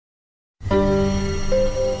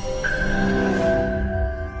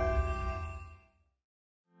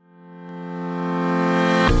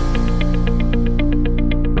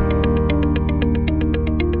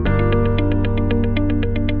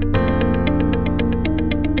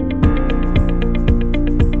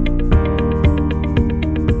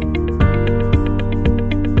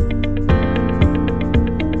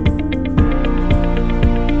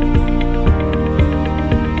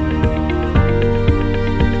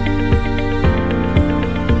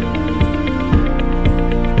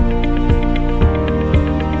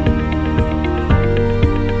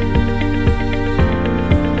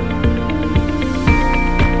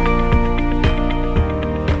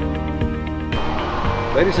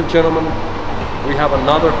Ladies and gentlemen, we have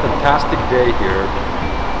another fantastic day here.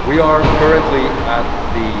 We are currently at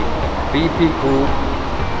the VP Group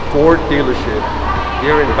Ford dealership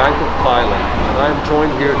here in Bangkok, Thailand, and I am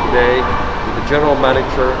joined here today with the General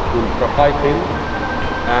Manager, Thai Rung,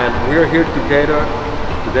 and we are here together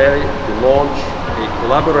today to launch a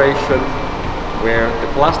collaboration where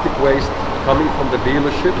the plastic waste coming from the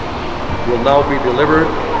dealership will now be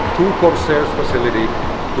delivered to Corsair's facility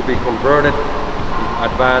to be converted to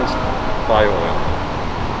advanced bio-oil.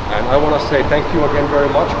 And I want to say thank you again very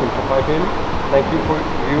much, Thai Rung. Thank you for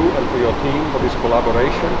you and for your team for this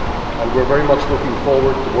collaboration. And we're very much looking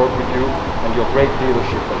forward to work with you and your great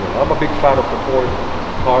dealership. I'm a big fan of the Ford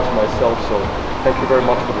cars myself, so thank you very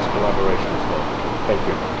much for this collaboration as well. Thank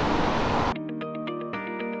you.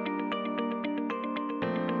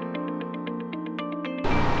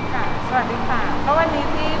 สวัสดีค่ะก็วันนี้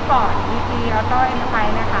ที่ Ford VP Auto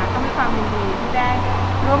Enterprise นะคะก็มีความยินดีที่ได้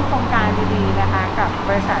ร่วมโครงการดีๆนะคะกับบ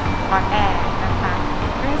ริษัท Corsair นะคะ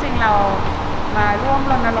ซึ่งจริงๆเรามาร่วม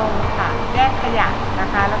รณรงค์ค่ะแยกขยะนะ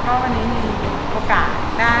คะแล้วก็วันนี้มีโอกาส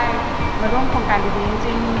ได้มาร่วมโครงการดีๆจ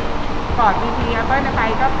ริงๆ Ford VP Auto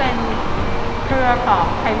Enterprise ก็เป็นเครือของ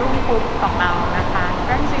ไทยรุ่งกรุ๊ปของเรานะคะ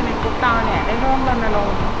ก็จริงๆในกรุ๊ปเราเนี่ยได้ร่วมรณรง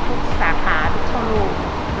ค์ทุกสาขาทุกโชว์รูม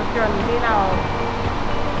รถยนต์ที่เรา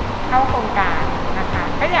เข้าโครงการนะคะ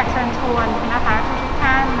ก็อยากเชิญชวนนะคะทุก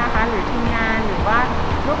ท่านนะคะหรือทีมงานหรือว่า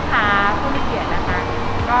ลูกค้าผู้มีเกียรตินะคะ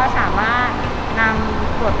ก็สามารถน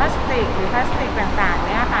ำขวดพลาสติกหรือพลาสติกต่างๆเ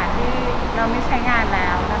นี่ยค่ะที่เราไม่ใช้งานแล้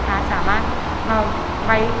วนะคะสามารถมาไ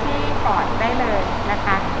ว้ที่ฟอร์ดได้เลยนะค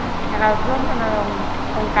ะเราร่วมกัน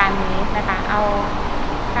โครงการนี้นะคะเอา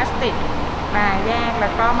พลาสติกมาแยกแล้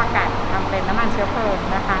วก็มากัดทำเป็นน้ำมันเชื้อเพลิง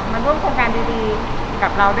นะคะมาร่วมโครงการดีๆกั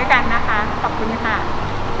บเราด้วยกันนะคะขอบคุณค่ะ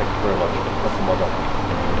Thank you very much. That's the model.